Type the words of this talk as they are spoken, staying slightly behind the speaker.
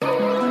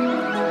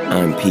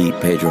I'm Pete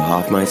Pedro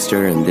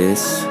Hoffmeister, and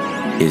this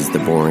is the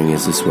Boring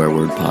is a Swear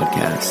Word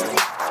podcast.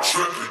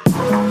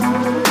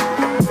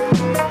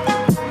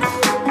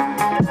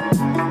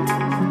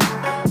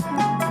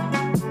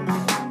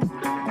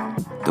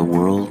 The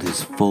world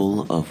is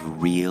full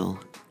of real,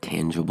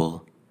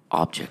 tangible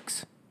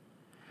objects,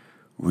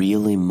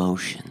 real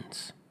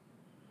emotions,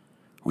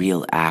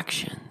 real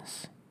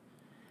actions,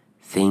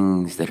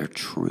 things that are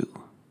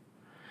true.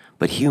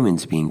 But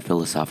humans, being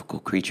philosophical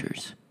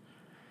creatures,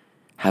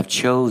 have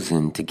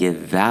chosen to give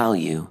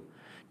value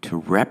to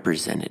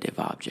representative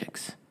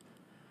objects,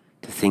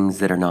 to things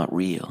that are not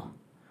real,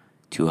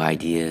 to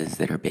ideas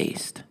that are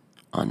based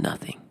on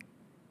nothing.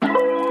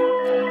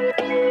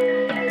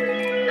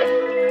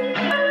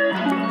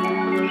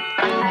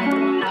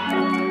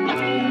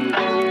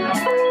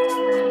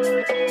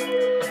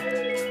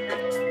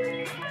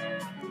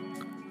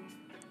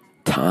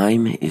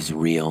 Time is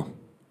real.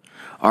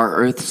 Our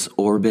Earth's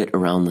orbit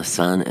around the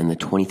sun and the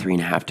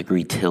 23.5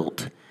 degree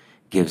tilt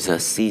gives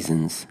us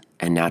seasons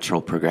and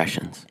natural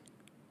progressions.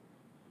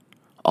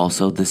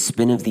 Also, the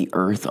spin of the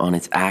Earth on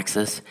its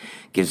axis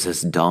gives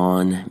us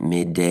dawn,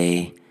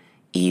 midday,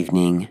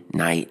 evening,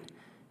 night,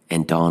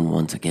 and dawn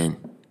once again.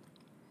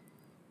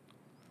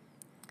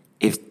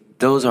 If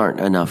those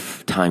aren't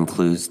enough time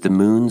clues, the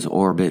moon's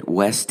orbit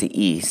west to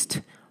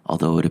east,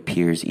 although it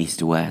appears east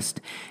to west,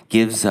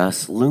 gives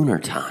us lunar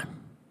time,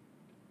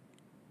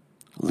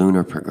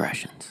 lunar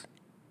progressions.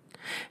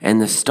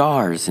 And the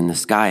stars in the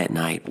sky at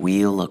night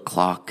wheel a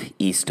clock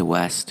east to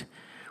west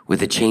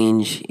with a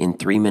change in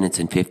 3 minutes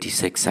and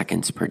 56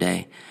 seconds per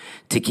day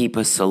to keep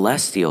a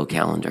celestial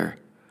calendar.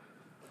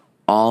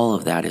 All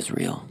of that is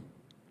real.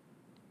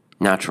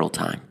 Natural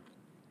time.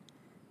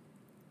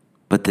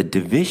 But the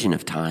division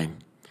of time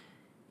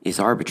is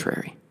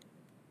arbitrary.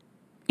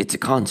 It's a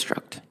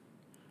construct.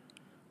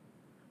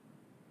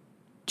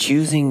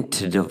 Choosing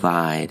to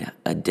divide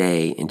a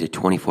day into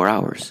 24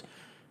 hours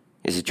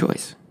is a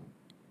choice.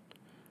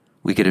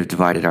 We could have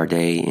divided our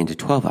day into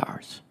 12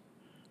 hours.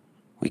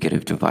 We could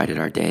have divided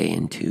our day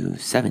into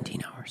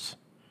 17 hours.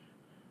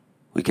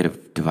 We could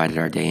have divided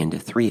our day into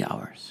 3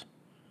 hours.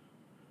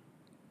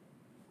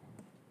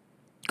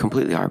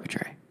 Completely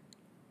arbitrary.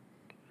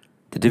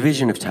 The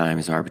division of time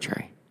is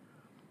arbitrary.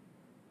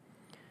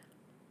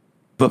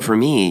 But for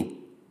me,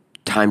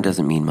 time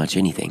doesn't mean much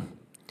anything.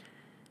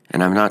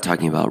 And I'm not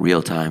talking about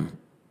real time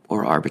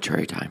or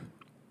arbitrary time.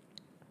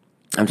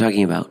 I'm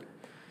talking about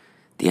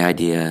the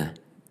idea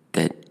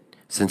that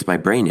since my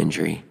brain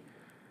injury,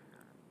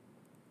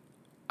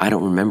 I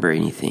don't remember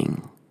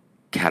anything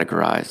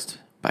categorized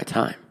by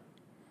time.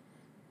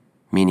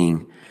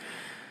 Meaning,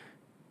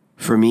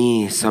 for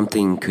me,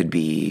 something could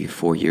be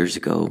 4 years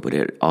ago, but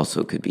it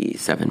also could be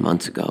 7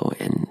 months ago,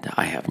 and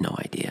I have no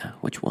idea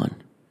which one.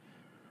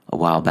 A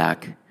while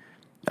back,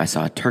 I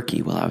saw a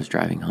turkey while I was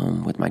driving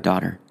home with my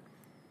daughter.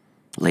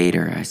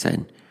 Later, I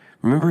said,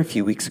 "Remember a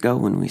few weeks ago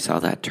when we saw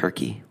that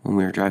turkey when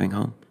we were driving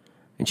home?"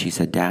 And she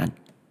said, "Dad,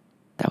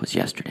 that was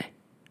yesterday."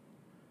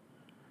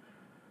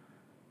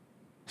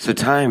 So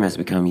time has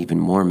become even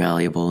more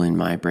malleable in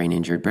my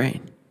brain-injured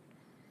brain.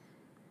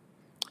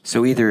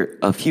 So either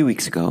a few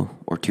weeks ago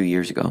or 2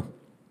 years ago,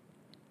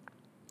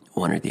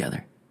 one or the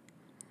other,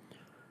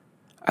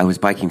 I was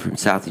biking from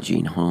South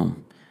Eugene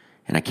home,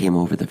 and I came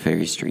over the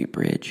Ferry Street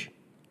Bridge.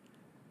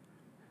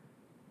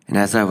 And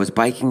as I was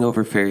biking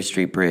over Ferry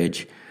Street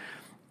Bridge,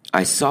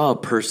 I saw a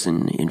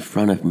person in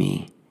front of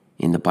me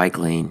in the bike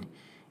lane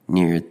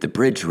near the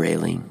bridge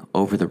railing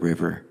over the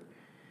river.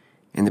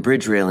 And the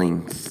bridge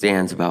railing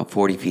stands about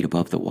 40 feet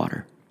above the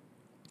water.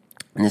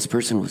 And this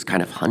person was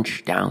kind of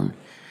hunched down.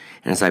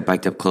 And as I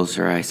biked up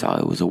closer, I saw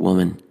it was a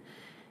woman.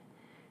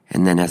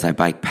 And then as I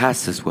biked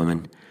past this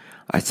woman,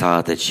 I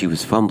saw that she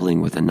was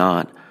fumbling with a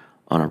knot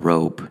on a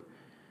rope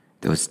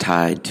that was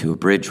tied to a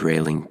bridge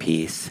railing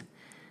piece.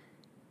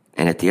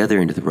 And at the other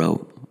end of the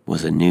rope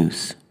was a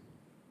noose.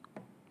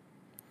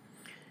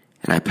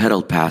 And I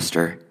pedaled past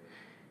her,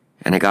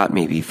 and I got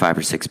maybe 5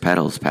 or 6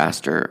 pedals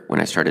past her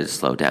when I started to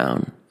slow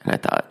down. And I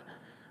thought,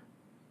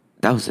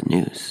 that was a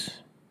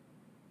noose.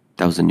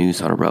 That was a noose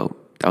on a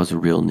rope. That was a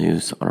real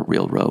noose on a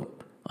real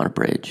rope on a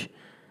bridge.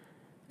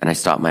 And I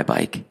stopped my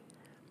bike,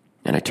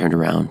 and I turned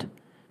around,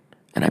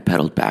 and I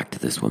pedaled back to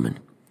this woman.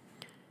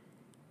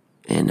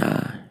 And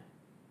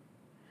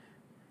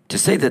to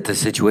say that the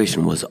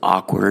situation was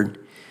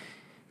awkward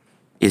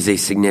is a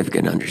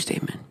significant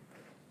understatement.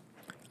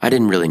 I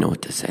didn't really know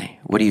what to say.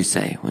 What do you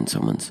say when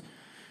someone's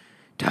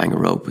tying a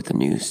rope with a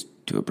noose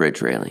to a bridge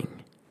railing?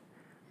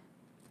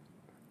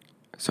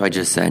 So I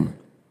just said,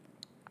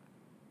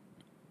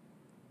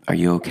 "Are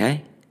you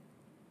okay?"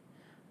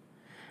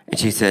 And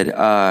she said,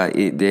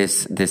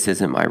 this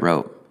isn't my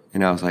rope."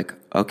 And I was like,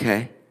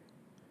 "Okay.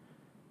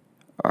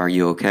 Are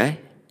you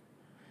okay?"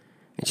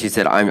 And she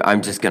said,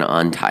 I'm just going to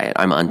untie it.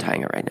 I'm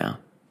untying it right now."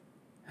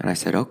 And I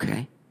said,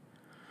 "Okay.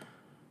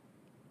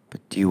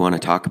 But do you want to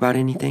talk about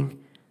anything?"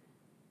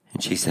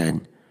 And she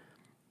said,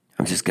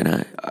 I'm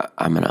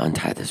going to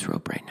untie this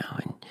rope right now."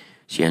 And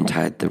she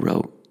untied the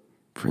rope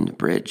from the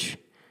bridge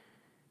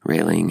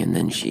railing, and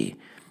then she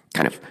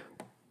kind of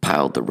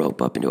piled the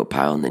rope up into a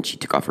pile, and then she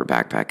took off her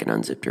backpack and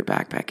unzipped her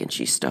backpack, and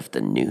she stuffed the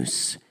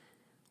noose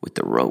with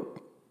the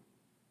rope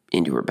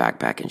into her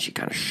backpack, and she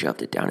kind of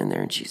shoved it down in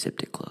there, and she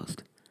zipped it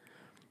closed.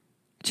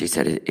 She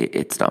said,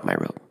 it's not my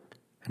rope.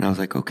 And I was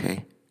like,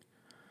 okay.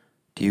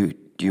 Do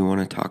you want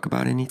to talk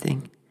about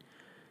anything?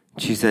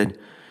 She said,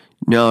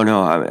 no,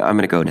 I'm going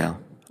to go now.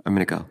 I'm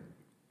going to go.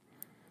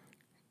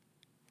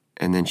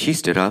 And then she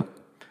stood up,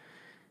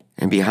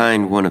 and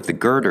behind one of the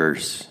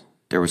girders,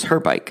 there was her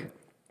bike,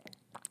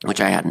 which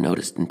I hadn't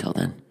noticed until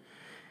then.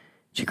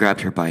 She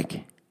grabbed her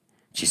bike.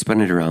 She spun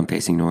it around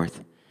facing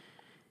north,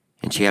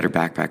 and she had her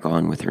backpack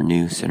on with her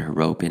noose and her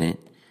rope in it.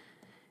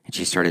 And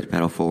she started to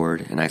pedal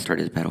forward, and I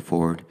started to pedal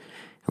forward,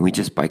 and we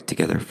just biked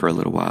together for a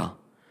little while.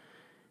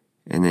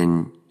 And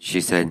then she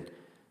said,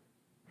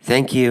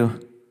 thank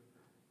you.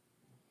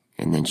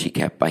 And then she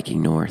kept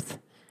biking north,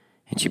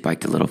 and she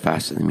biked a little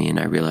faster than me, and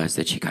I realized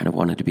that she kind of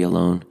wanted to be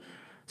alone.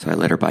 So I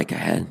let her bike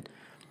ahead,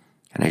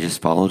 and I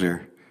just followed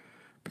her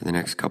for the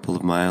next couple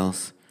of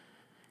miles.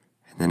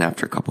 And then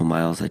after a couple of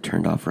miles, I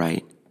turned off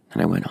right,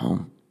 and I went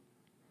home.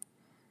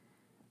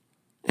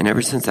 And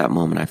ever since that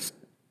moment, I've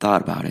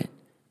thought about it.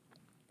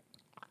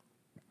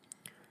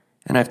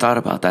 And I've thought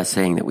about that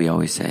saying that we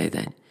always say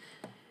that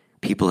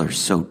people are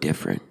so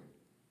different.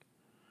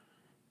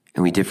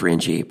 And we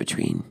differentiate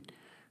between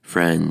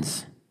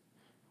friends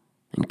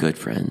and good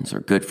friends, or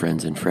good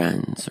friends and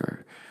friends,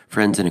 or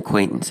friends and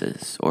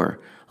acquaintances,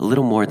 or a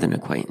little more than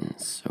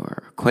acquaintance,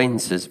 or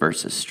acquaintances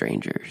versus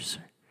strangers,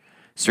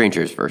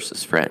 strangers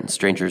versus friends,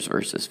 strangers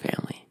versus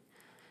family.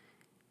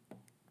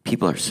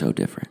 People are so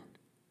different.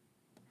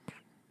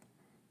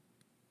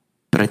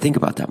 But I think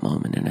about that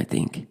moment and I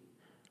think,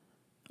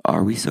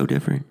 are we so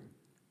different?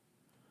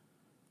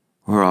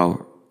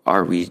 Or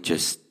are we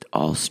just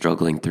all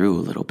struggling through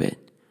a little bit?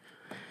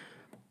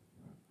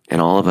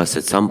 And all of us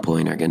at some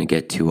point are going to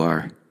get to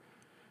our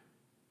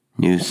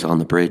noose on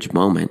the bridge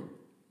moment.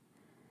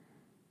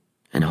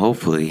 And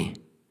hopefully,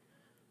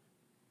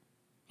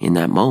 in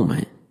that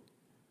moment,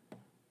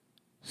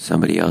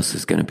 somebody else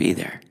is going to be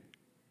there.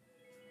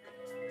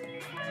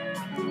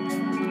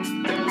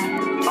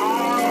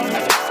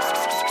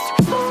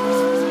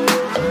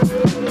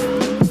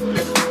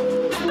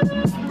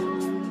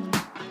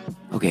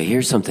 Okay,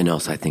 here's something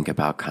else I think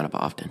about kind of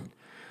often.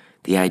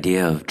 The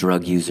idea of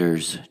drug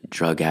users,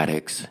 drug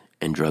addicts,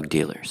 and drug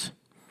dealers.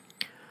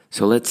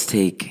 So let's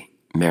take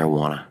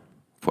marijuana,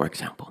 for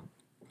example.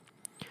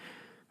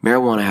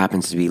 Marijuana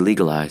happens to be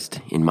legalized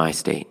in my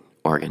state,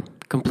 Oregon,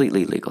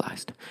 completely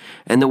legalized.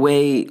 And the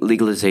way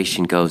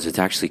legalization goes, it's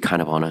actually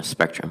kind of on a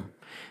spectrum.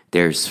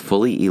 There's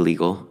fully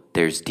illegal,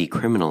 there's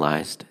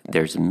decriminalized,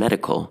 there's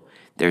medical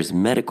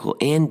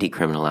and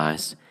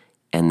decriminalized,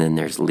 and then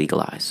there's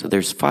legalized. So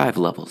there's 5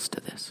 levels to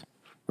this,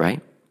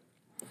 right?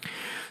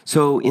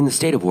 So in the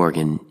state of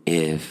Oregon,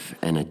 if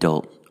an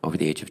adult over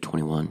the age of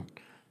 21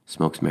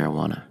 smokes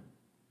marijuana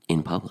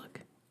in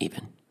public,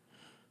 even,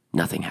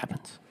 nothing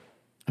happens.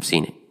 I've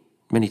seen it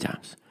many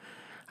times.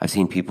 I've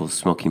seen people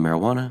smoking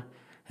marijuana,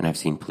 and I've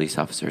seen police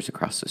officers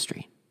across the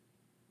street.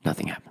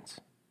 Nothing happens.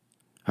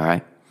 All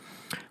right?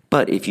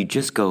 But if you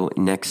just go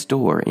next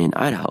door in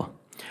Idaho,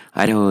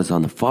 Idaho is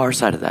on the far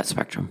side of that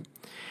spectrum,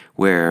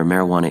 where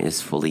marijuana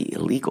is fully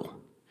illegal,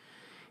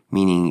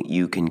 meaning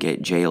you can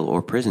get jail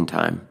or prison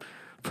time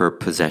for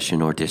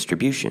possession or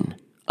distribution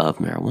of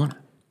marijuana.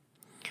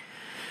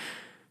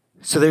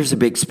 So there's a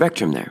big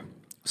spectrum there.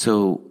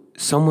 So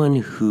someone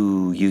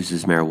who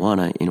uses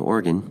marijuana in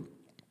Oregon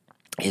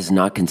is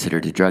not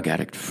considered a drug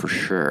addict for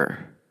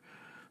sure.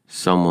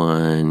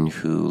 Someone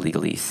who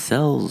legally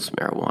sells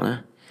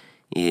marijuana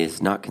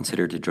is not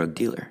considered a drug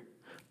dealer.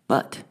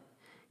 But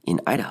in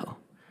Idaho,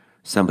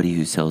 somebody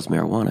who sells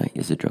marijuana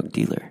is a drug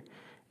dealer,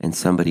 and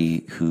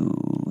somebody who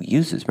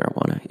uses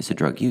marijuana is a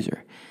drug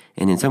user.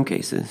 And in some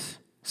cases,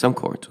 some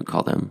courts would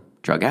call them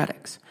drug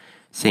addicts.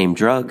 Same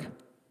drug,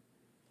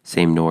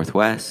 same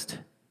Northwest,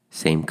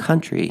 same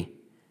country,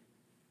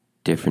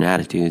 different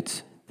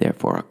attitudes,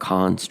 therefore a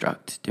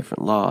construct.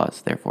 Different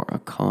laws, therefore a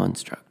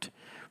construct,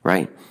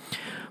 right?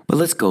 But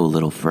let's go a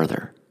little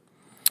further.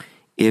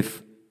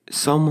 If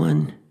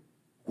someone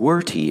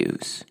were to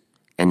use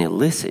an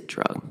illicit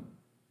drug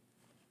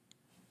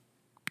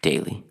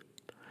daily,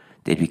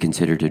 they'd be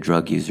considered a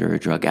drug user or a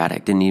drug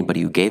addict, and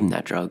anybody who gave them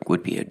that drug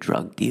would be a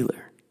drug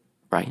dealer,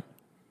 right?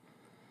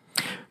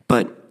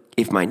 But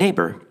if my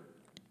neighbor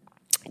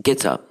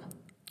gets up,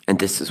 and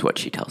this is what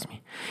she tells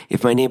me,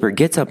 if my neighbor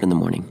gets up in the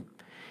morning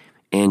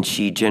and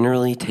she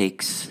generally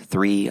takes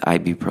 3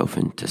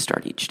 ibuprofen to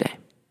start each day,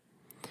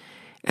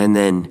 and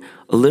then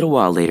a little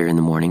while later in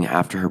the morning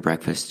after her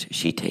breakfast,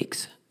 she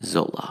takes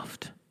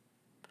Zoloft,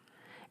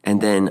 and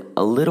then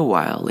a little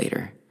while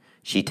later,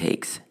 she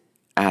takes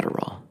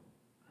Adderall.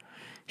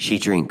 She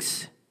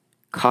drinks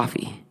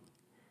coffee.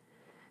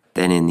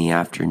 Then in the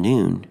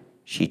afternoon,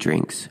 she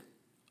drinks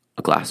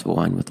a glass of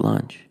wine with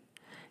lunch,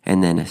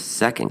 and then a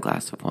second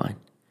glass of wine,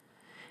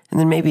 and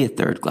then maybe a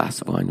third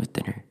glass of wine with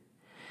dinner.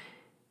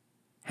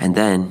 And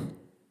then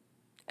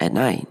at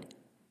night,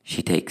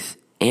 she takes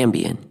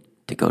Ambien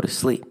to go to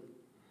sleep,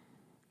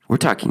 We're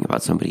talking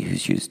about somebody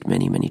who's used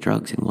many, many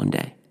drugs in one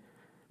day.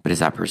 But is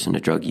that person a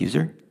drug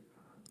user?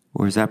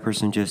 Or is that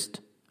person just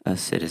a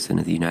citizen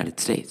of the United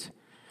States?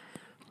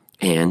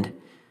 And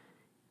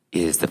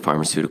is the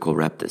pharmaceutical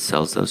rep that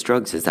sells those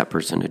drugs, is that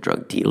person a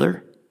drug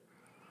dealer?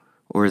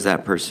 Or is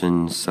that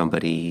person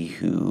somebody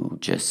who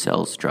just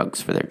sells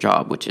drugs for their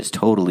job, which is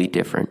totally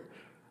different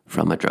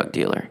from a drug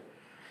dealer?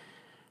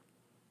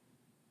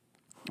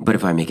 But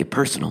if I make it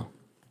personal,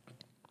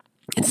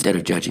 instead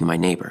of judging my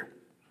neighbor,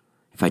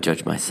 if I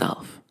judge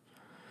myself,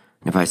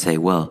 and if I say,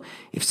 well,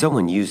 if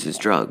someone uses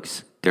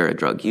drugs, they're a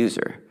drug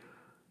user.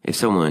 If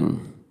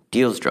someone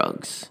deals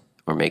drugs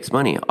or makes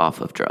money off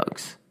of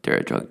drugs, they're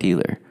a drug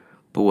dealer.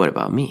 But what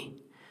about me?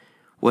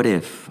 What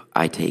if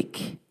I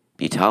take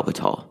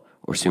butalbital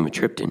or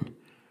sumatriptan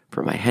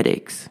for my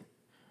headaches?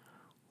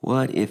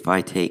 What if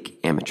I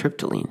take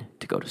amitriptyline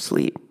to go to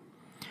sleep?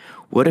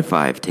 What if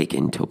I've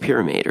taken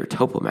topiramate or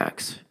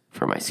Topamax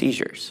for my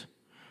seizures?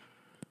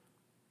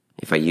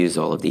 If I use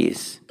all of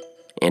these,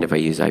 and if I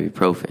use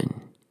ibuprofen,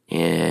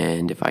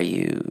 and if I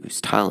use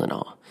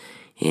Tylenol,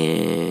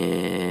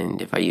 and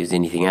if I use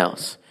anything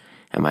else,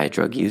 am I a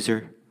drug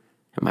user?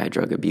 Am I a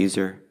drug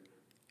abuser?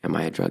 Am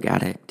I a drug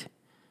addict?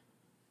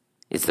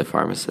 Is the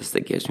pharmacist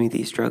that gives me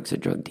these drugs a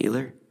drug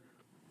dealer?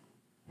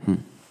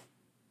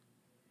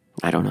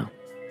 I don't know.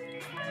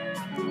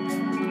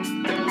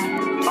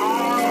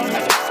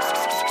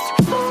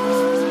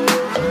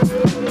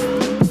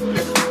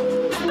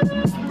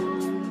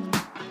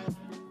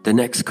 The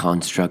next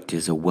construct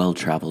is a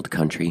well-traveled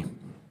country.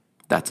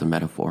 That's a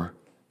metaphor,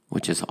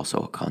 which is also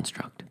a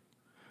construct.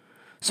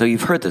 So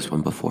you've heard this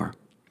one before.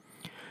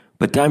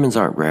 But diamonds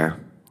aren't rare.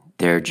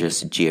 They're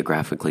just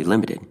geographically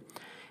limited.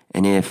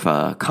 And if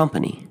a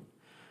company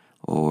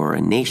or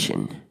a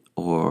nation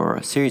or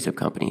a series of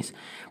companies,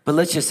 but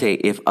let's just say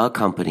if a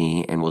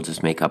company, and we'll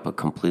just make up a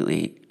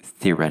completely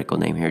theoretical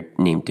name here,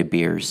 named De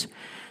Beers.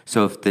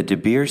 So if the De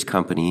Beers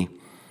company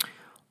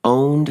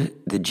owned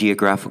the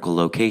geographical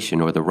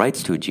location or the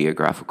rights to a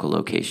geographical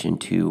location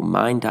to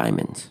mine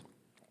diamonds,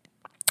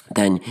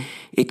 then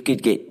it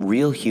could get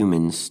real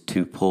humans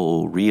to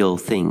pull real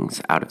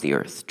things out of the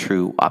earth,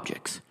 true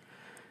objects.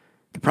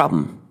 The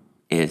problem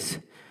is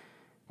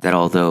that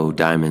although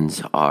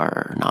diamonds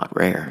are not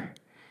rare,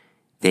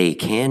 they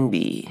can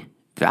be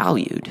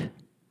valued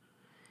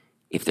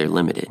if they're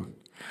limited.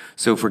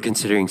 So if we're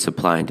considering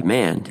supply and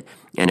demand,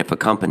 and if a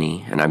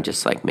company, and I'm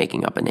just like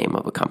making up a name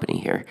of a company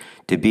here,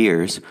 De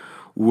Beers,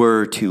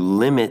 were to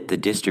limit the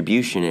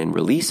distribution and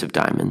release of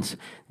diamonds,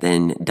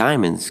 then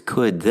diamonds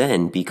could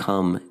then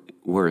become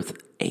worth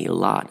a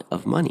lot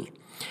of money.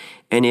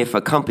 And if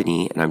a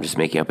company, and I'm just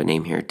making up a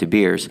name here, De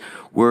Beers,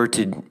 were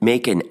to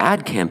make an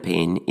ad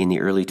campaign in the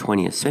early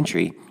 20th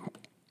century,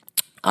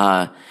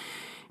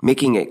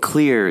 making it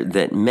clear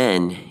that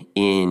men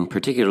in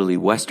particularly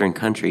Western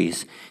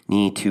countries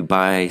need to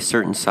buy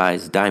certain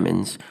size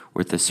diamonds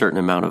worth a certain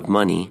amount of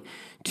money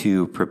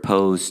to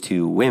propose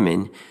to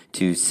women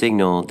to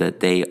signal that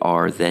they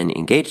are then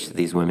engaged to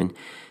these women,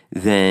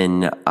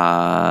 then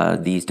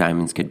these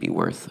diamonds could be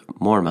worth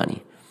more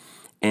money.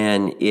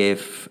 And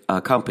if a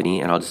company,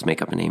 and I'll just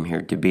make up a name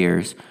here, De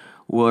Beers,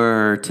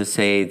 were to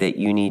say that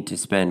you need to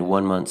spend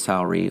 1 month's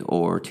salary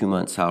or 2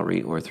 months'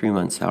 salary or 3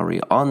 months' salary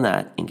on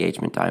that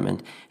engagement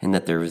diamond, and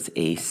that there was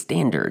a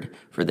standard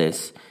for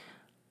this,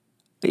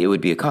 it would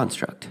be a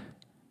construct,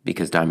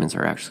 because diamonds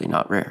are actually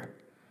not rare,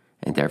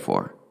 and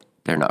therefore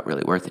they're not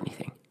really worth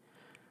anything.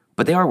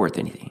 But they are worth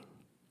anything,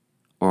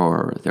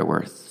 or they're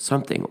worth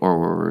something,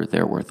 or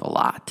they're worth a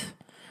lot,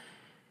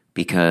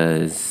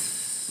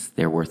 because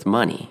they're worth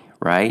money,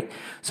 right?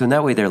 So in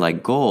that way, they're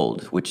like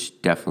gold,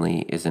 which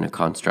definitely isn't a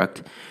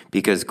construct,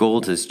 because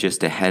gold is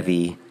just a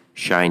heavy,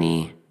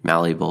 shiny,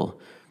 malleable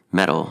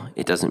metal.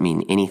 It doesn't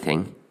mean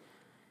anything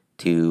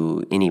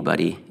to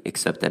anybody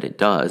except that it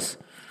does,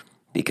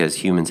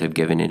 because humans have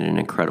given it an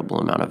incredible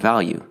amount of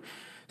value.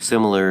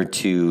 Similar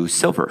to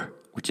silver,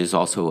 which is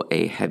also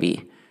a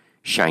heavy,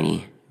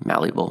 shiny,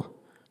 malleable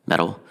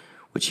metal,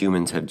 which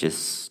humans have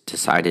just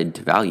decided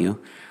to value.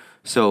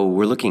 So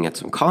we're looking at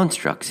some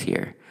constructs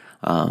here.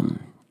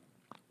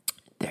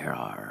 There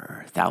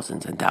are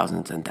thousands and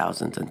thousands and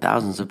thousands and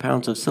thousands of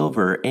pounds of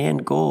silver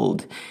and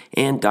gold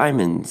and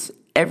diamonds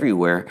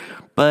everywhere.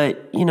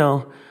 But,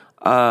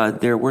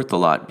 they're worth a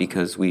lot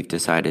because we've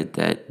decided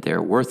that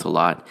they're worth a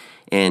lot.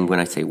 And when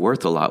I say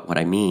worth a lot, what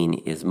I mean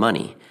is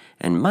money.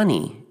 And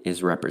money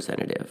is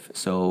representative.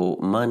 So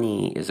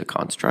money is a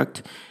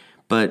construct,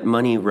 but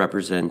money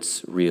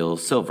represents real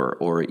silver,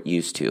 or it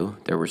used to.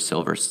 There were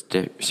silver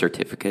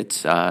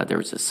certificates. There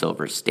was a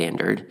silver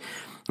standard.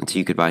 And so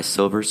you could buy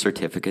silver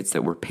certificates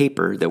that were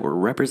paper, that were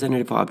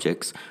representative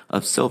objects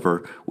of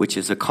silver, which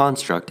is a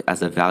construct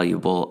as a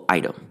valuable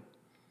item.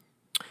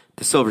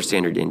 The silver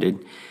standard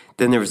ended.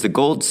 Then there was the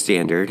gold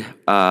standard.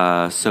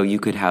 So you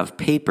could have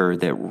paper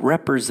that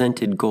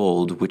represented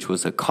gold, which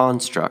was a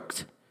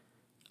construct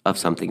of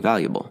something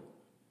valuable.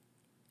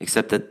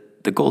 Except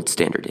that the gold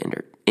standard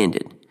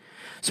ended.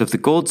 So if the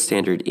gold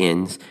standard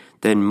ends,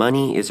 then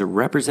money is a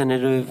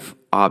representative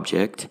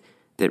object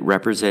that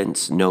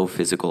represents no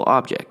physical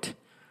object.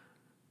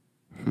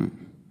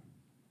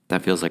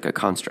 That feels like a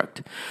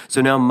construct.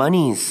 So now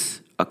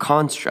money's a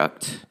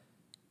construct,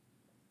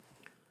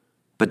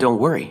 but don't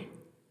worry,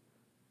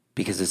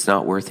 because it's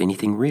not worth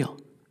anything real.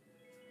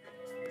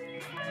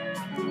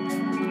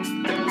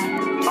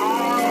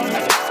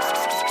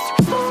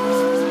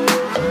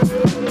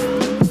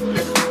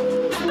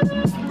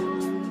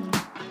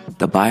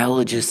 The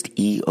biologist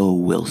E.O.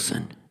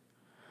 Wilson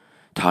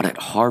taught at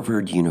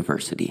Harvard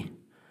University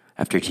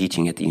after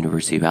teaching at the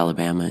University of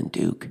Alabama and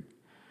Duke.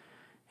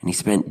 And he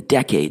spent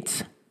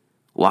decades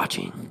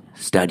watching,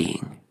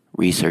 studying,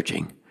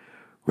 researching,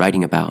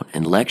 writing about,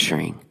 and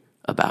lecturing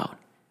about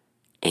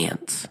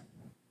ants.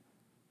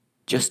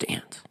 Just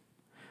ants.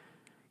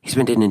 He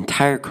spent an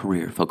entire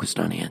career focused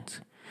on ants.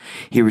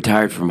 He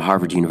retired from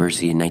Harvard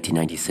University in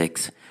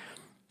 1996,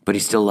 but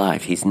he's still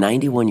alive. He's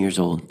 91 years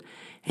old,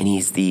 and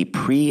he's the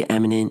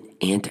preeminent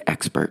ant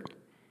expert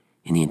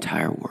in the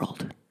entire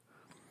world.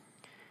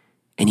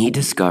 And he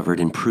discovered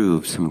and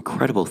proved some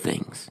incredible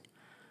things.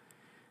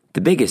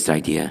 The biggest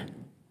idea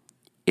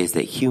is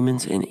that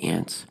humans and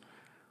ants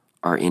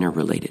are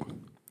interrelated.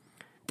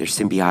 They're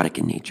symbiotic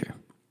in nature.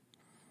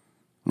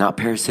 Not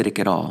parasitic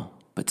at all,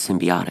 but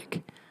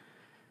symbiotic.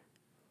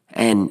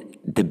 And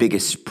the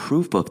biggest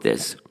proof of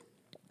this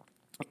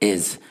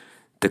is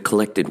the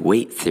collected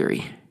weight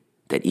theory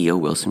that E.O.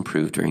 Wilson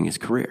proved during his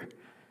career.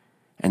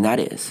 And that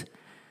is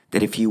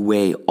that if you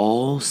weigh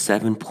all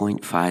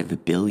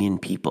 7.5 billion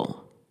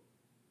people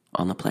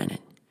on the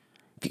planet,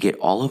 if you get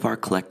all of our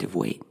collective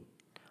weight,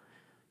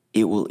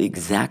 it will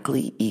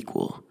exactly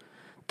equal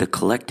the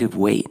collective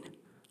weight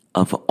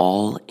of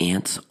all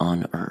ants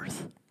on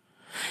Earth.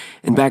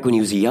 And back when he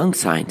was a young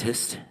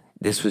scientist,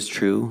 this was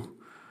true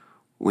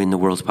when the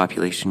world's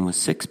population was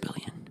 6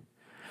 billion.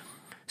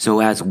 So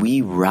as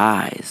we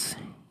rise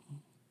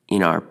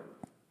in our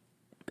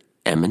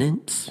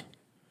eminence,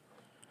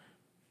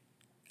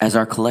 as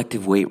our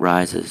collective weight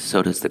rises,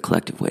 so does the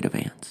collective weight of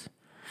ants.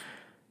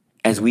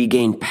 As we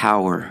gain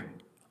power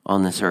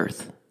on this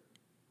earth,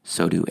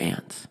 so do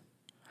ants.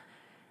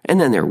 And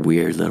then there are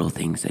weird little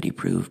things that he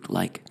proved,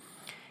 like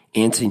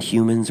ants and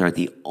humans are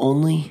the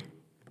only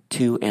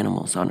two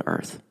animals on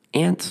earth,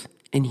 ants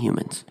and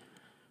humans,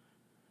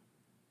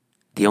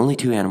 the only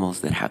two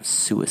animals that have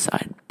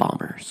suicide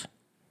bombers.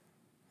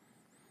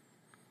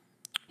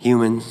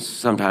 Humans,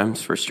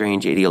 sometimes for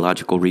strange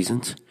ideological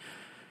reasons,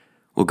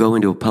 will go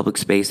into a public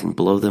space and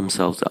blow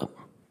themselves up.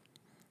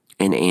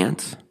 And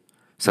ants,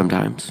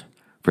 sometimes,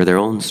 for their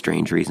own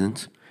strange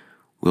reasons,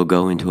 will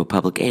go into a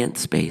public ant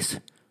space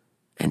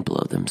and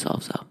blow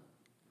themselves up.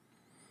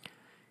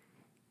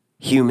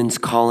 Humans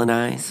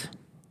colonize,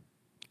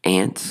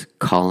 ants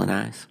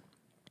colonize.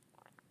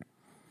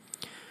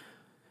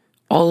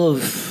 All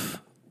of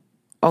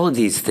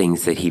these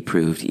things that he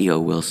proved, E.O.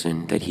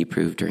 Wilson, that he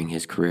proved during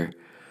his career,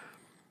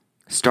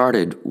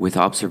 started with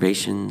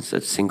observations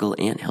of single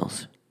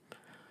anthills.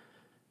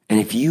 And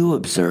if you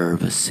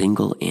observe a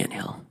single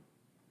anthill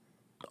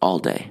all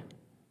day,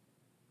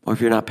 or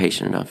if you're not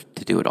patient enough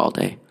to do it all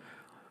day,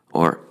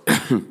 or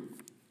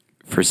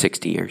for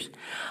 60 years,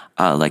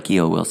 like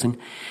E.O. Wilson,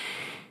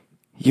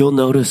 you'll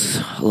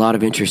notice a lot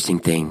of interesting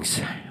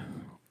things.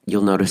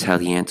 You'll notice how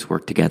the ants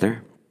work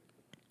together.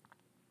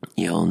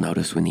 You'll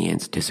notice when the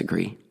ants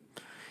disagree.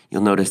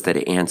 You'll notice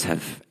that ants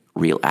have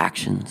real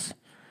actions.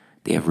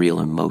 They have real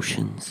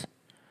emotions.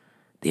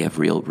 They have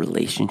real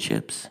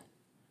relationships.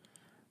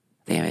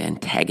 They have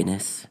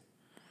antagonists.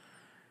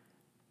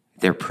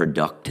 They're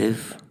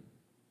productive.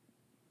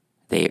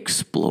 They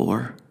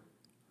explore.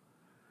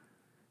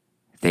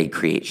 They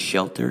create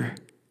shelter.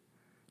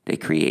 They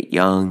create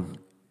young.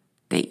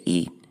 They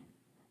eat.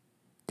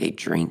 They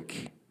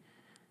drink.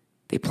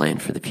 They plan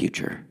for the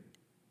future.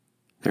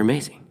 They're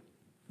amazing.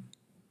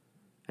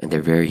 And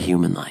they're very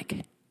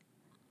human-like.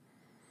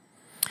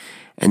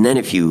 And then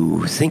if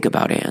you think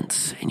about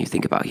ants and you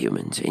think about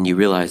humans and you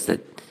realize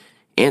that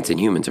ants and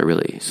humans are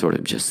really sort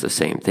of just the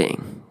same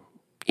thing,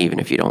 even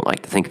if you don't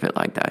like to think of it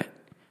like that,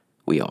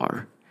 we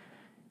are.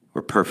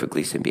 We're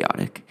perfectly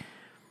symbiotic.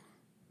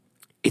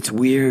 It's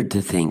weird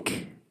to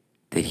think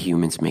that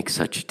humans make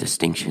such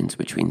distinctions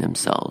between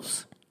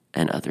themselves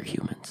and other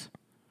humans.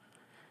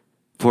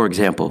 For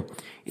example,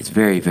 it's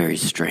very, very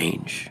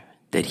strange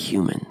that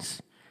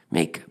humans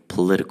make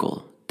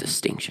political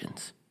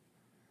distinctions.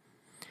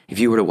 If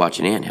you were to watch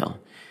an anthill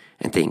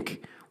and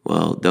think,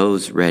 well,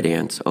 those red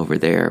ants over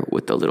there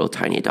with the little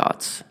tiny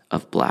dots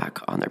of black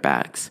on their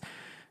backs,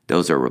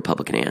 those are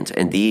Republican ants.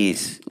 And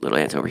these little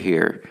ants over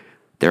here,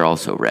 they're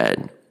also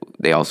red.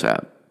 They also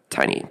have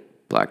tiny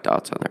black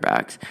dots on their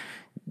backs.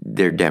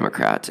 They're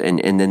Democrats. And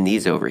then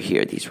these over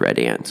here, these red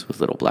ants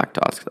with little black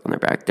dots on their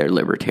back, they're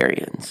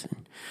libertarians.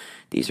 And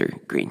these are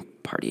Green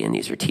Party and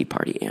these are Tea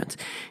Party ants.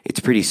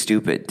 It's pretty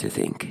stupid to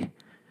think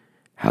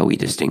how we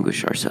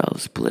distinguish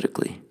ourselves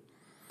politically.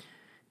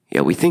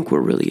 Yeah, we think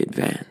we're really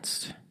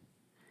advanced.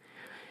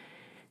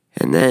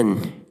 And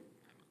then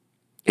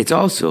it's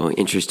also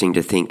interesting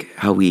to think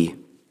how we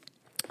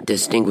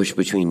distinguish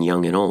between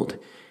young and old.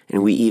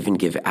 And we even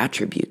give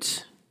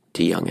attributes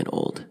to young and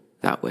old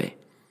that way.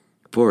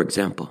 For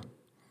example,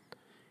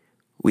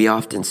 we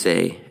often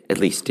say, at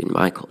least in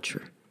my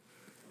culture,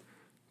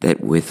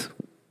 that with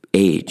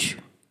age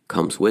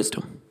comes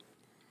wisdom.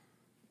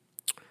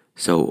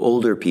 So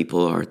older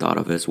people are thought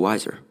of as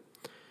wiser.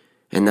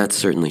 And that's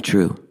certainly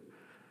true.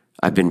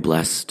 I've been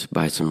blessed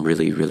by some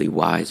really, really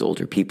wise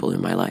older people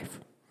in my life.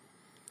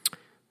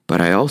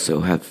 But I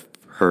also have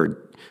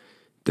heard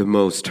the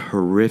most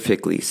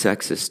horrifically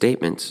sexist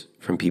statements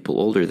from people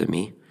older than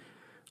me.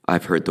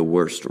 I've heard the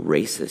worst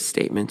racist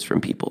statements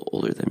from people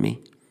older than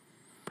me.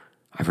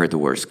 I've heard the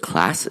worst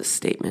classist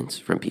statements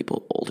from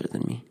people older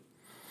than me.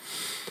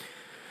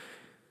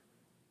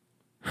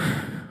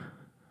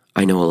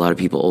 I know a lot of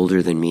people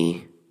older than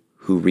me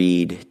who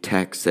read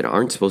texts that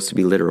aren't supposed to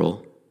be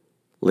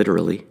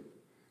literally.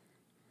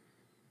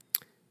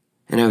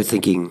 And I was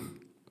thinking,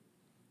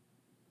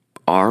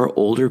 are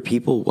older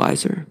people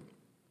wiser?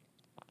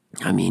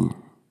 I mean,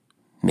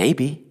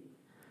 maybe.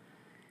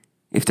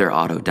 If they're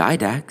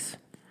autodidacts,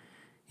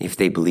 if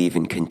they believe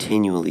in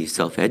continually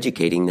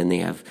self-educating, then they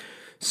have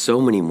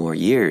so many more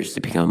years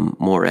to become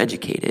more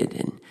educated,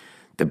 and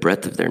the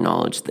breadth of their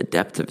knowledge, the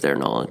depth of their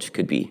knowledge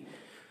could be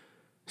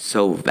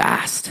so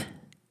vast.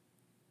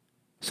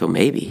 So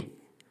maybe.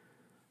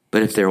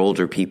 But if they're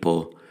older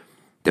people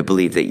that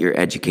believe that you're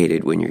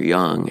educated when you're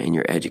young and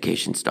your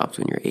education stops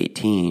when you're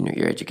 18 or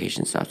your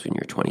education stops when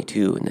you're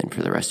 22, and then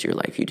for the rest of your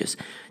life you just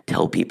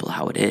tell people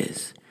how it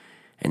is,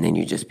 and then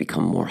you just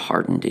become more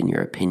hardened in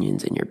your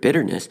opinions and your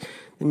bitterness,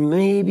 then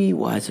maybe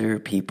wiser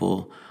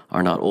people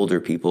are not older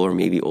people, or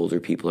maybe older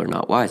people are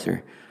not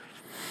wiser.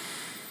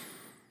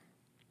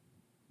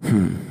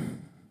 And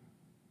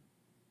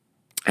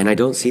I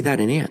don't see that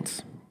in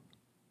ants.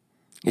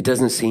 It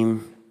doesn't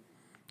seem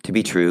to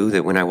be true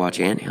that when I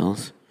watch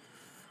anthills,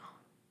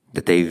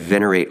 that they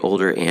venerate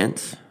older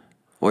ants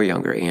or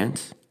younger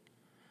ants.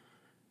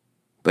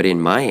 But in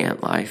my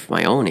ant life,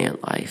 my own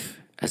ant life,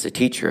 as a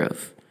teacher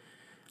of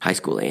high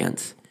school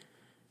ants,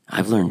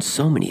 I've learned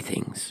so many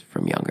things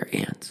from younger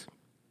ants.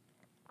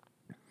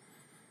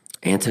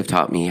 Ants have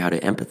taught me how to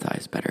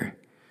empathize better.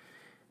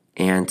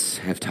 Ants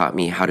have taught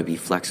me how to be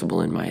flexible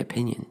in my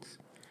opinions.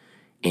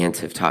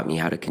 Ants have taught me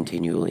how to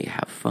continually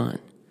have fun.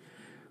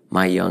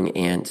 My young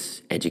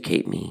ants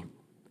educate me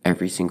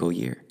every single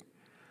year.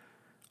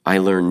 I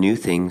learn new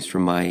things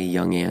from my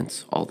young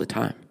ants all the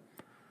time.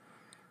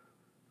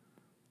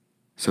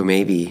 So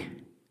maybe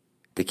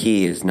the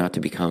key is not to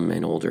become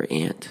an older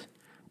ant,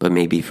 but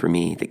maybe for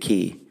me, the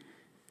key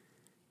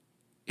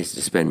is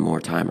to spend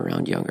more time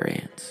around younger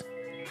ants.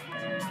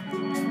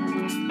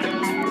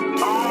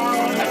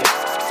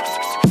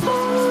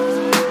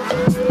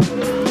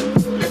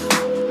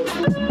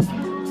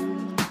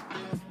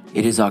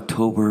 It is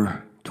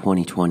October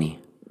 2020,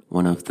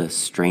 one of the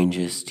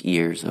strangest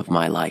years of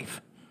my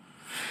life.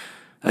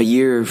 A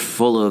year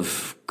full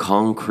of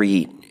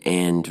concrete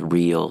and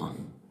real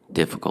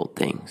difficult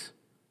things,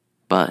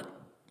 but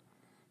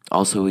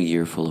also a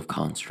year full of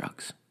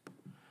constructs.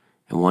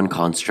 And one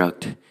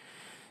construct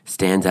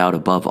stands out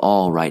above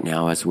all right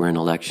now as we're in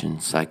election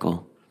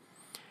cycle.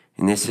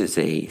 And this is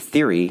a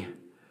theory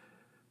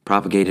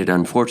propagated,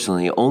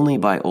 unfortunately, only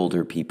by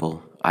older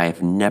people. I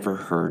have never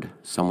heard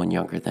someone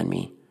younger than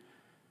me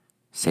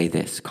say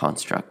this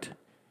construct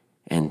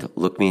and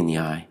look me in the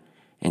eye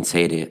and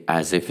say it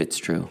as if it's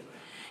true.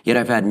 Yet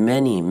I've had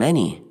many,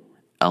 many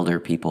elder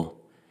people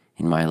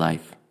in my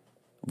life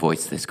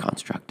voice this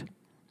construct.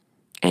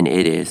 And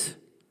it is,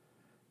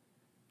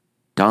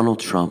 Donald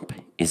Trump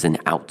is an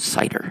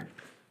outsider.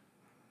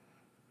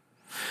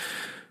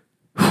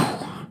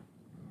 I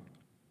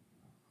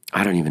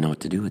don't even know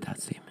what to do with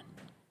that statement.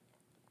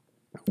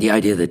 The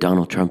idea that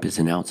Donald Trump is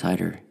an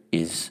outsider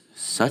is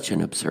such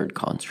an absurd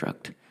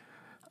construct.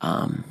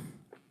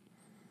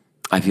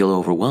 I feel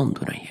overwhelmed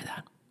when I hear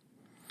that.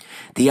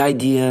 The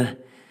idea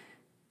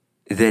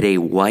that a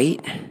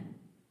white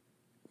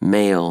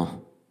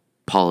male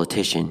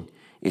politician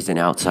is an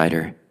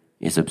outsider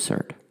is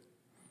absurd.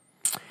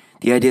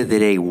 The idea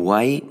that a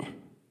white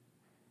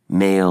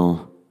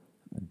male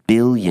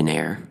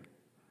billionaire,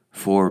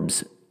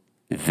 Forbes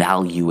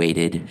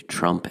valuated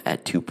Trump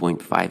at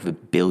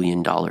 $2.5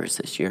 billion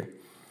this year,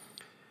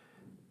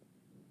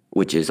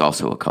 which is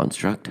also a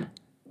construct,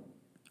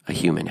 a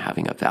human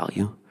having a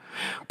value.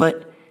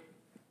 But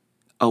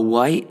a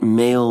white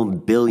male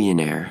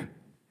billionaire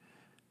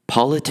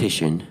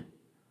politician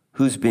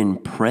who's been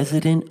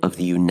president of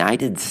the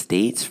United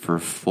States for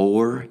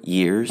 4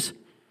 years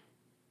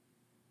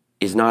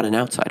is not an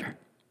outsider.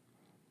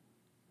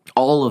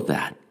 All of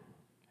that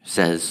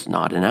says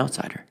not an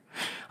outsider.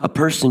 A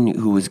person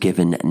who was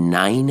given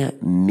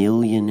 $9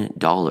 million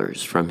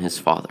from his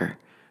father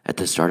at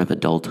the start of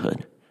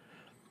adulthood.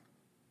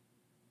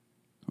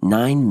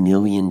 $9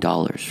 million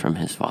from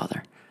his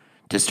father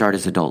to start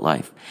his adult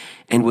life,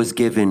 and was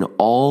given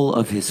all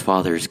of his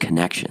father's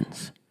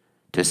connections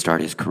to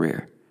start his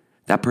career.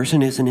 That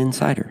person is an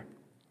insider.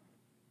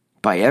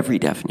 By every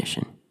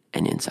definition,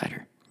 an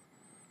insider.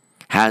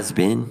 Has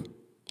been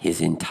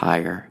his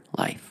entire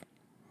life.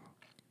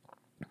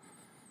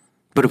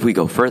 But if we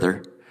go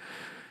further,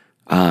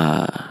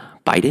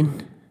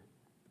 Biden?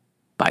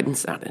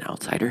 Biden's not an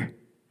outsider.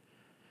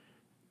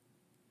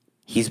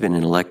 He's been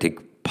an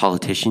elected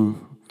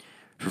politician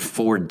for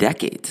 4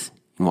 decades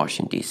in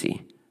Washington,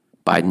 D.C.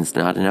 Biden's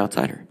not an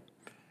outsider.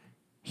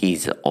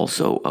 He's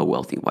also a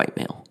wealthy white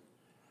male.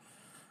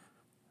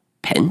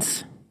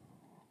 Pence?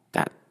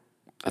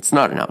 That's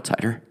not an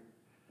outsider.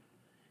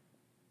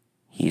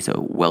 He's a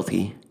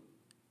wealthy,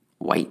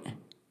 white,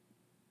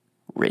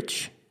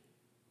 rich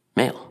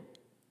male.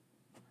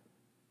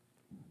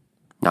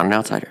 Not an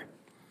outsider.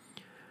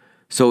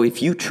 So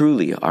if you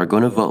truly are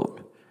going to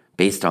vote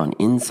based on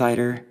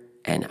insider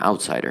and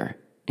outsider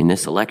in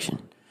this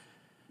election,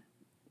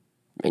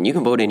 and you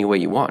can vote any way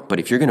you want, but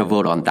if you're going to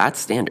vote on that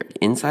standard,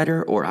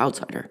 insider or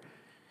outsider,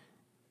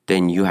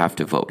 then you have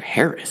to vote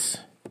Harris.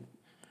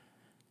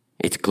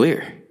 It's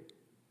clear.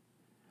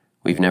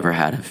 We've never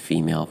had a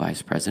female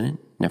vice president,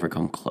 never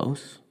come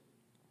close.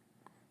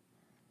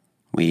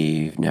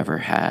 We've never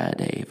had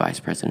a vice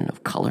president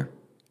of color,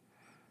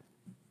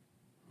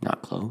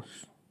 not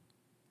close.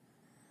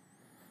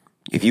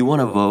 If you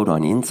want to vote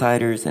on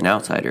insiders and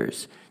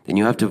outsiders, then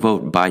you have to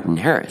vote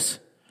Biden-Harris.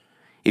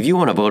 If you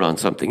want to vote on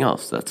something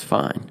else, that's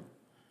fine.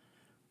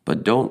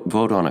 But don't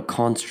vote on a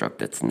construct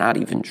that's not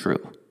even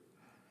true.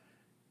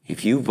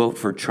 If you vote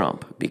for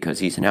Trump because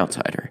he's an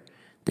outsider,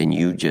 then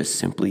you just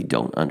simply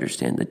don't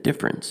understand the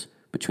difference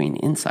between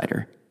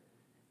insider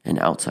and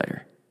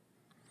outsider.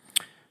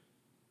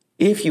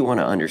 If you want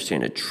to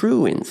understand a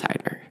true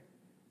insider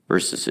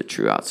versus a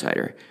true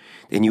outsider,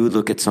 then you would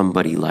look at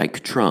somebody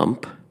like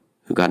Trump,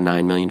 who got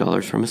 $9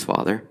 million from his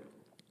father,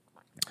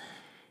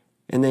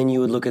 and then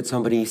you would look at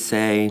somebody,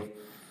 say,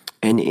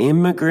 an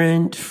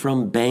immigrant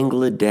from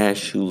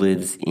Bangladesh who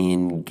lives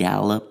in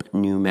Gallup,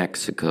 New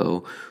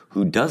Mexico,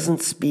 who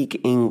doesn't speak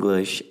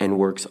English and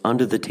works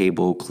under the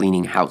table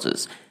cleaning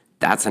houses.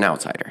 That's an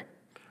outsider.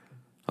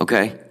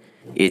 Okay?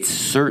 It's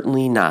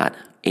certainly not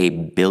a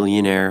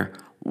billionaire,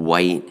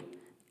 white,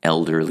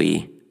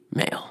 elderly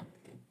male.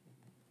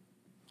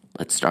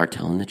 Let's start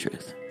telling the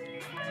truth.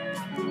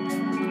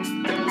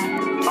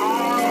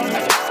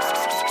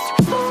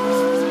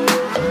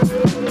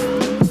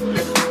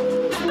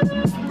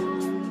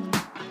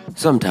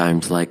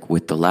 Sometimes, like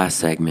with the last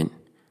segment,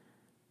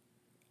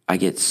 I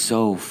get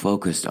so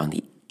focused on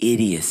the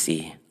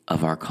idiocy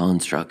of our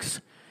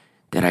constructs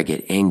that I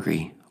get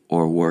angry,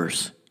 or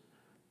worse,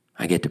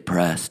 I get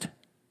depressed.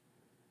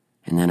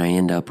 And then I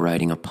end up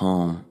writing a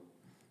poem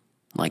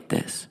like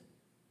this.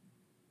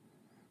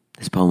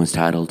 This poem is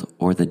titled,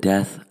 Or the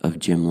Death of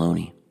Jim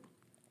Loney.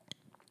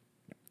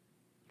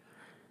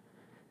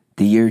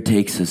 The year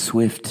takes a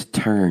swift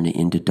turn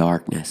into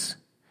darkness,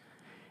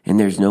 and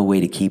there's no way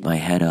to keep my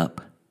head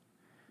up.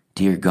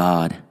 Dear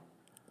God,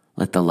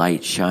 let the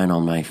light shine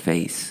on my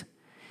face.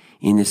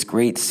 In this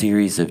great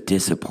series of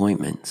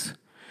disappointments,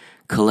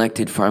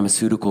 collected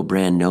pharmaceutical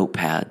brand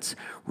notepads,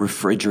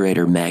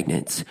 refrigerator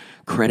magnets,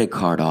 credit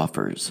card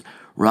offers,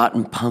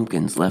 rotten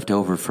pumpkins left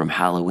over from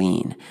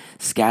Halloween,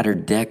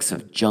 scattered decks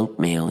of junk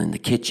mail in the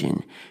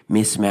kitchen,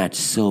 mismatched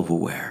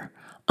silverware,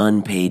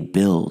 unpaid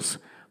bills,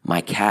 my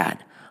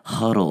cat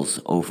huddles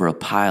over a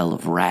pile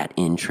of rat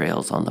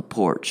entrails on the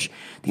porch,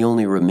 the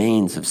only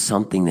remains of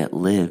something that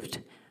lived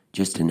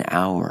just an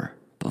hour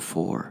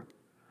before.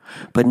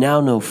 But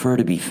now no fur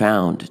to be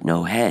found,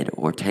 no head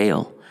or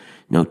tail,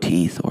 no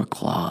teeth or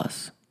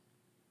claws.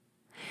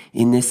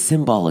 In this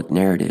symbolic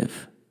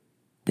narrative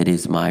that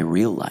is my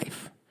real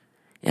life,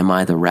 am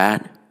I the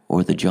rat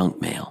or the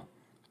junk mail?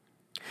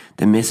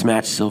 The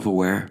mismatched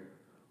silverware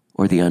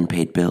or the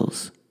unpaid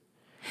bills?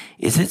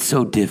 Is it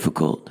so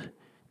difficult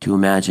to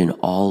imagine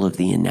all of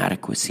the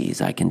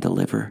inadequacies I can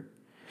deliver?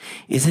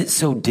 Is it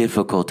so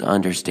difficult to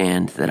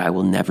understand that I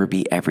will never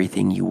be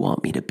everything you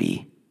want me to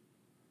be?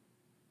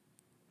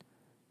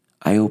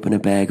 I open a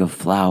bag of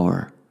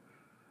flour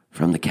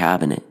from the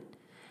cabinet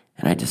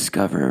and I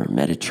discover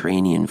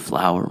Mediterranean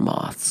flower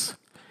moths,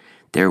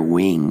 their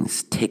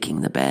wings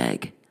ticking the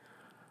bag,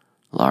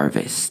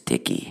 larvae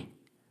sticky,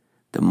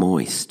 the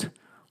moist,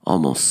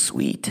 almost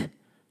sweet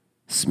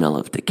smell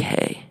of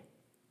decay.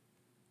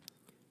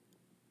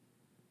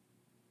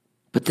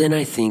 But then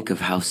I think of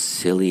how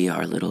silly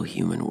our little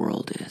human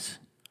world is,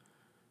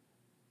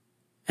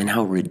 and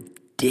how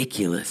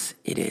ridiculous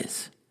it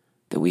is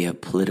that we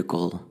have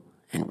political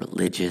and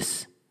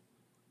religious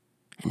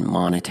and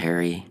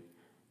monetary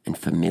and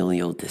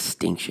familial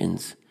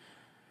distinctions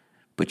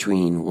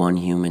between one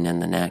human and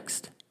the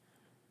next.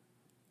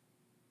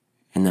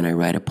 And then I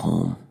write a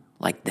poem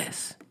like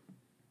this.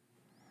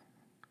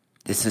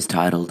 This is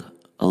titled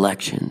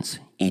Elections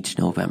Each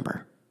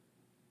November.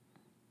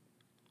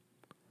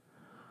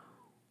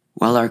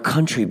 While our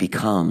country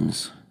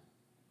becomes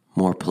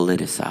more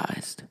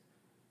politicized,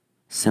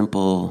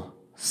 simple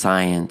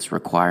science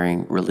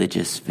requiring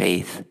religious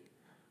faith,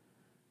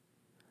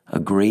 a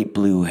great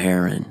blue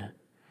heron,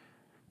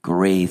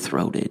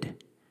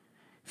 gray-throated,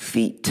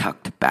 feet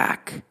tucked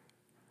back,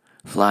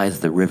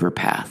 flies the river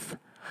path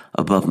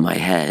above my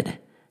head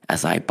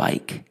as I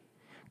bike,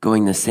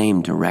 going the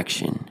same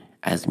direction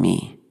as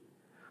me.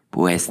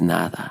 Pues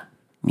nada,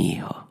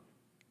 mijo.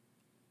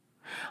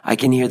 I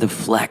can hear the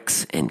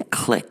flex and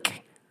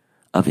click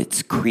of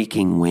its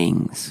creaking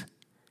wings.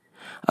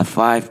 A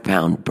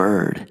 5-pound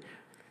bird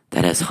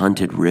that has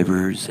hunted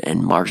rivers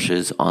and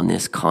marshes on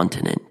this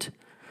continent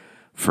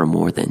for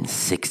more than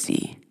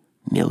 60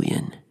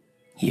 million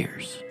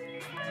years.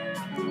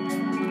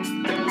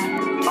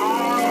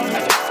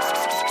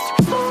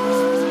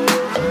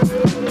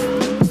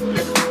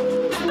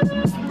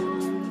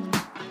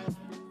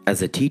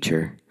 As a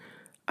teacher,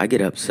 I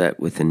get upset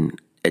with an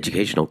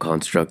educational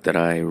construct that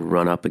I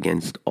run up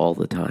against all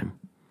the time.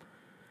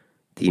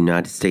 The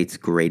United States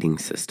grading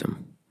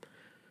system,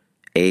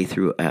 A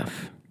through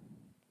F.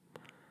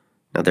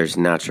 Now, there's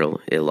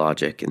natural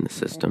illogic in the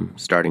system,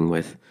 starting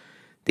with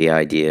the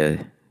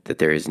idea that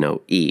there is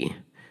no E.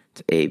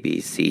 It's A, B,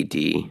 C,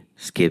 D,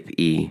 skip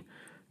E,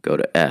 go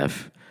to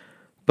F.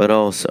 But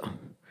also,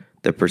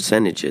 the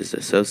percentages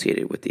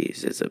associated with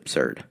these is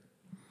absurd.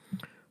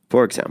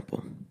 For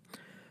example,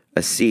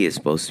 a C is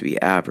supposed to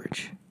be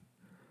average.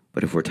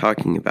 But if we're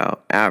talking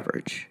about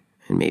average,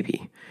 and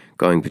maybe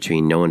going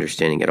between no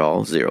understanding at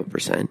all,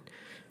 0%,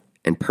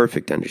 and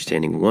perfect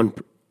understanding,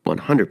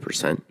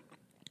 100%,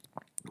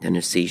 then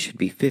a C should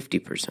be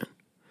 50%.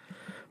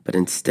 But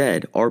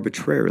instead,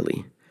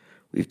 arbitrarily,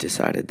 we've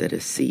decided that a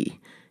C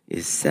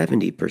is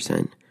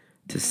 70%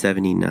 to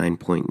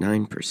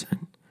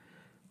 79.9%.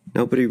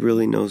 Nobody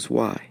really knows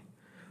why.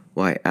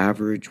 Why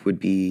average would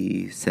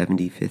be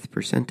 75th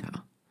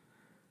percentile.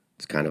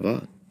 It's kind of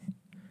odd.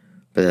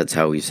 But that's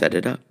how we set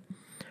it up.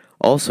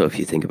 Also, if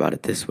you think about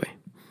it this way,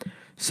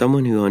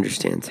 someone who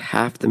understands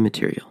half the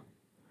material,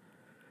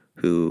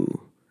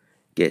 who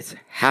gets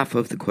half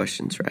of the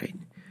questions right,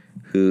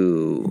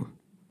 who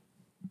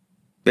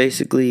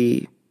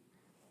basically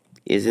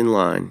is in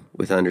line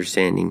with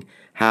understanding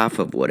half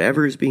of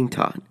whatever is being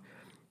taught,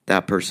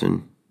 that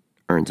person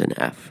earns an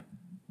F.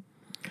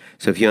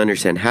 So if you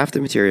understand half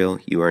the material,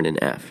 you earn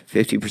an F.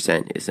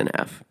 50% is an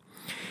F.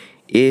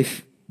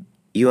 If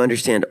you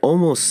understand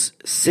almost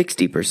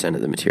 60%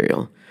 of the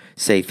material,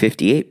 say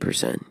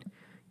 58%,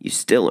 you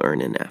still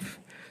earn an F.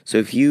 So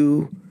if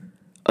you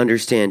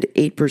understand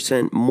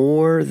 8%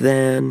 more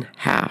than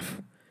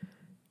half,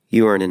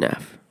 you earn an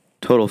F.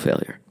 Total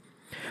failure.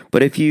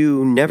 But if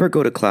you never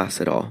go to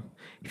class at all,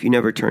 if you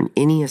never turn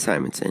any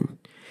assignments in,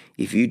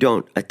 if you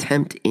don't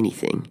attempt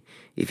anything,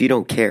 if you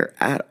don't care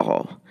at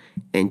all,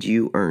 and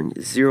you earn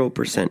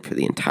 0% for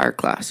the entire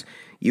class,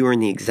 you earn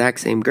the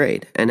exact same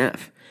grade, an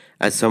F,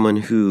 as someone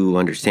who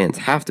understands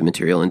half the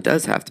material and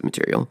does half the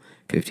material,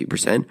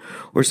 50%,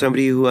 or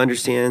somebody who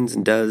understands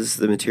and does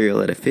the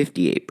material at a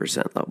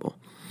 58% level.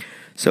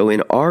 So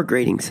in our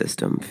grading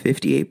system,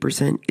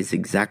 58% is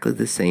exactly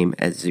the same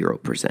as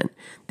 0%.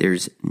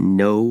 There's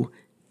no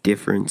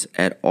difference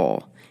at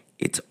all.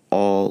 It's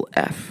all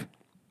F.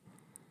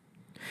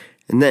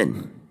 And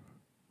then,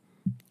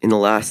 in the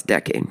last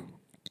decade,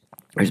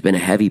 there's been a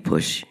heavy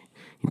push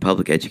in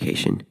public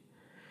education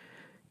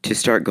to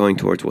start going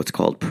towards what's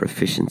called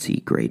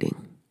proficiency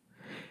grading.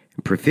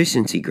 And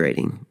proficiency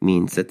grading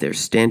means that there's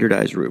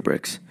standardized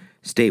rubrics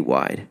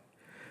statewide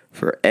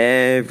for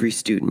every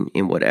student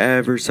in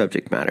whatever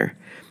subject matter,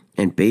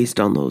 and based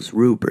on those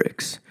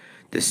rubrics,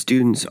 the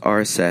students are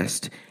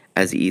assessed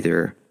as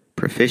either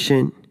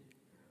proficient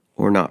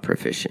or not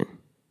proficient.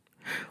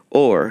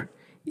 Or,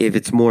 if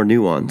it's more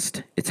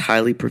nuanced, it's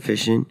highly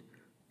proficient,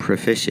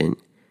 proficient,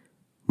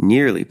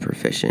 nearly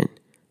proficient,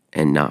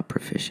 and not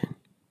proficient.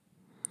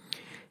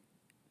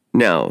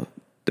 Now,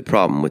 the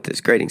problem with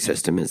this grading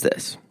system is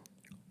this.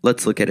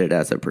 Let's look at it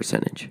as a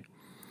percentage.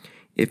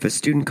 If a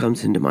student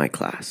comes into my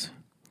class,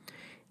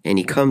 and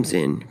he comes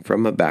in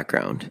from a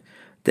background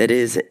that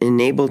has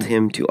enabled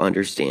him to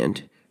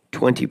understand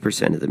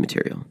 20% of the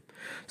material.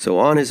 So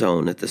on his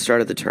own, at the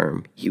start of the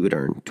term, he would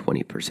earn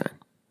 20%.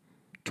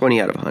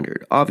 20 out of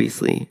 100,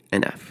 obviously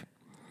an F.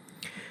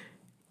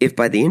 If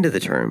by the end of the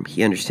term,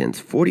 he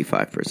understands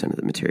 45% of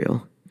the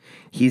material,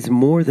 he's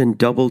more than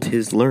doubled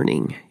his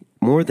learning,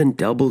 more than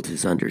doubled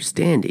his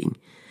understanding,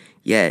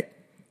 yet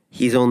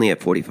he's only at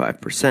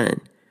 45%,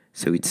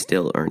 so he'd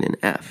still earn an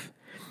F.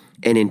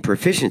 And in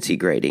proficiency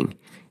grading,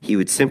 he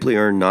would simply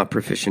earn not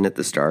proficient at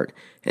the start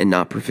and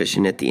not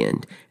proficient at the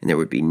end, and there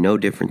would be no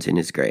difference in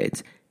his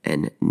grades,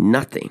 and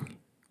nothing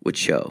would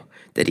show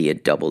that he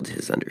had doubled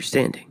his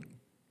understanding.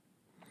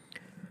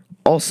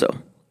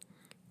 Also,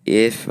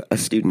 if a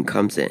student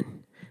comes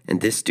in,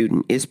 and this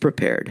student is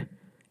prepared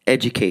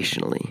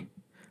educationally,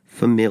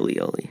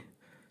 familially,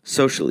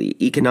 socially,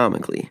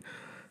 economically,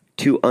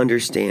 to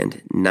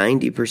understand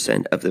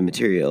 90% of the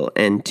material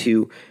and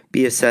to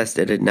be assessed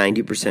at a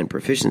 90%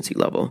 proficiency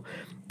level,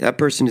 that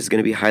person is going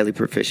to be highly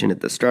proficient at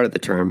the start of the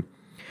term,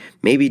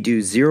 maybe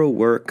do zero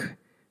work,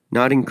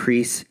 not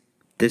increase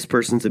this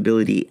person's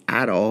ability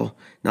at all,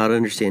 not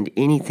understand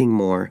anything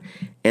more,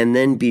 and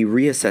then be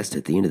reassessed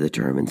at the end of the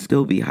term and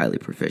still be highly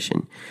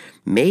proficient.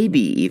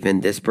 Maybe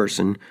even this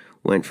person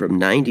went from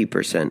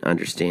 90%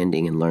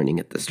 understanding and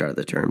learning at the start of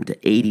the term to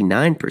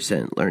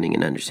 89% learning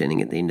and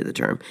understanding at the end of the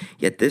term,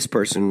 yet this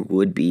person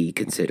would be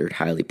considered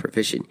highly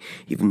proficient,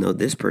 even though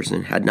this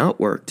person had not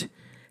worked,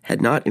 had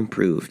not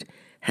improved,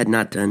 had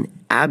not done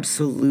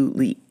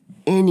absolutely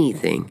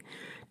anything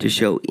to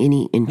show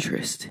any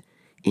interest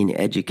in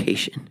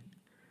education.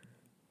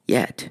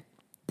 Yet,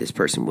 this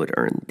person would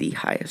earn the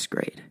highest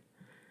grade.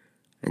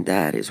 And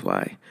that is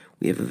why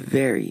we have a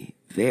very,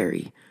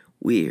 very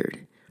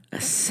weird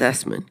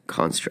assessment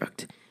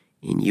construct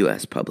in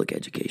U.S. public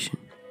education.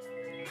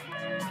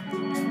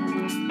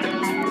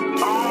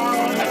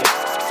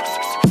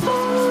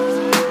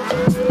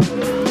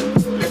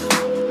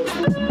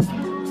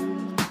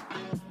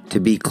 To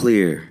be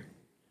clear,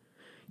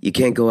 you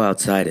can't go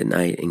outside at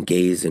night and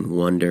gaze in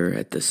wonder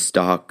at the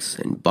stocks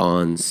and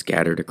bonds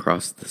scattered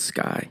across the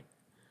sky.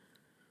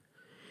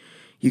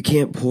 You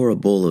can't pour a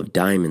bowl of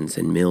diamonds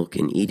and milk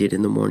and eat it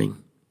in the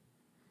morning.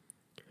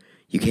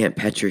 You can't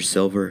pet your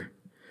silver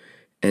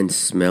and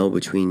smell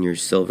between your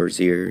silver's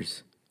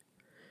ears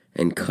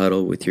and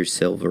cuddle with your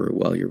silver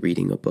while you're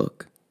reading a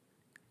book.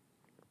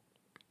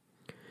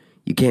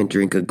 You can't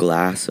drink a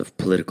glass of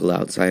political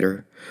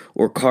outsider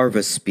or carve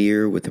a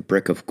spear with a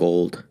brick of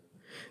gold.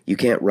 You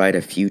can't write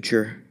a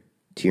future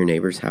to your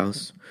neighbor's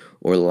house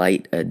or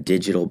light a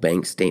digital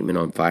bank statement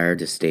on fire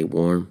to stay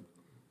warm.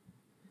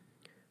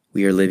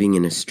 We are living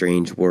in a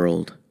strange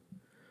world.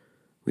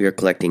 We are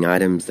collecting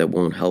items that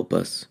won't help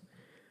us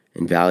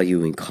and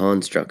valuing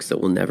constructs that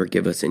will never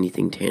give us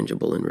anything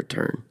tangible in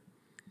return.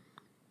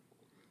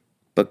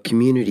 But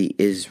community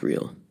is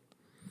real.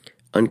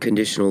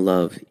 Unconditional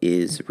love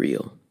is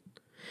real.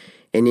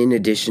 And in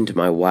addition to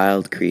my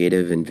wild,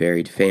 creative, and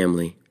varied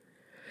family,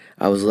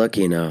 I was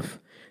lucky enough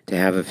to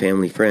have a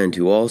family friend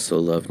who also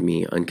loved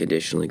me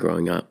unconditionally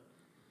growing up.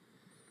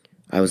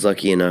 I was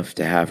lucky enough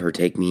to have her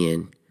take me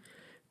in,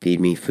 feed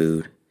me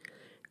food,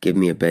 give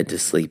me a bed to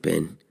sleep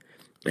in,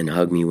 and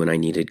hug me when I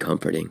needed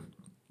comforting.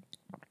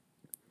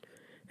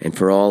 And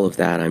for all of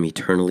that, I'm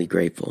eternally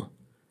grateful.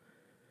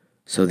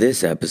 So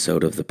this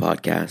episode of the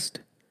podcast,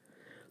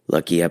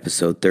 Lucky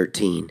Episode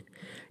 13,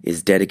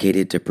 is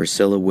dedicated to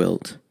Priscilla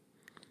Wilt,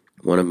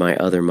 one of my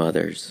other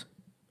mothers.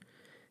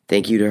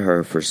 Thank you to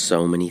her for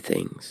so many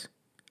things.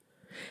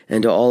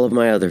 And to all of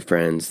my other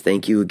friends,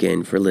 thank you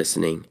again for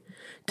listening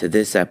to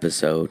this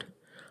episode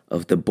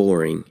of the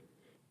Boring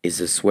is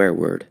a Swear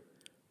Word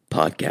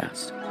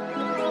podcast.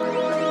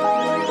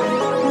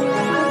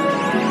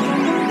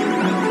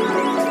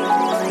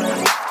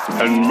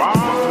 And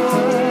my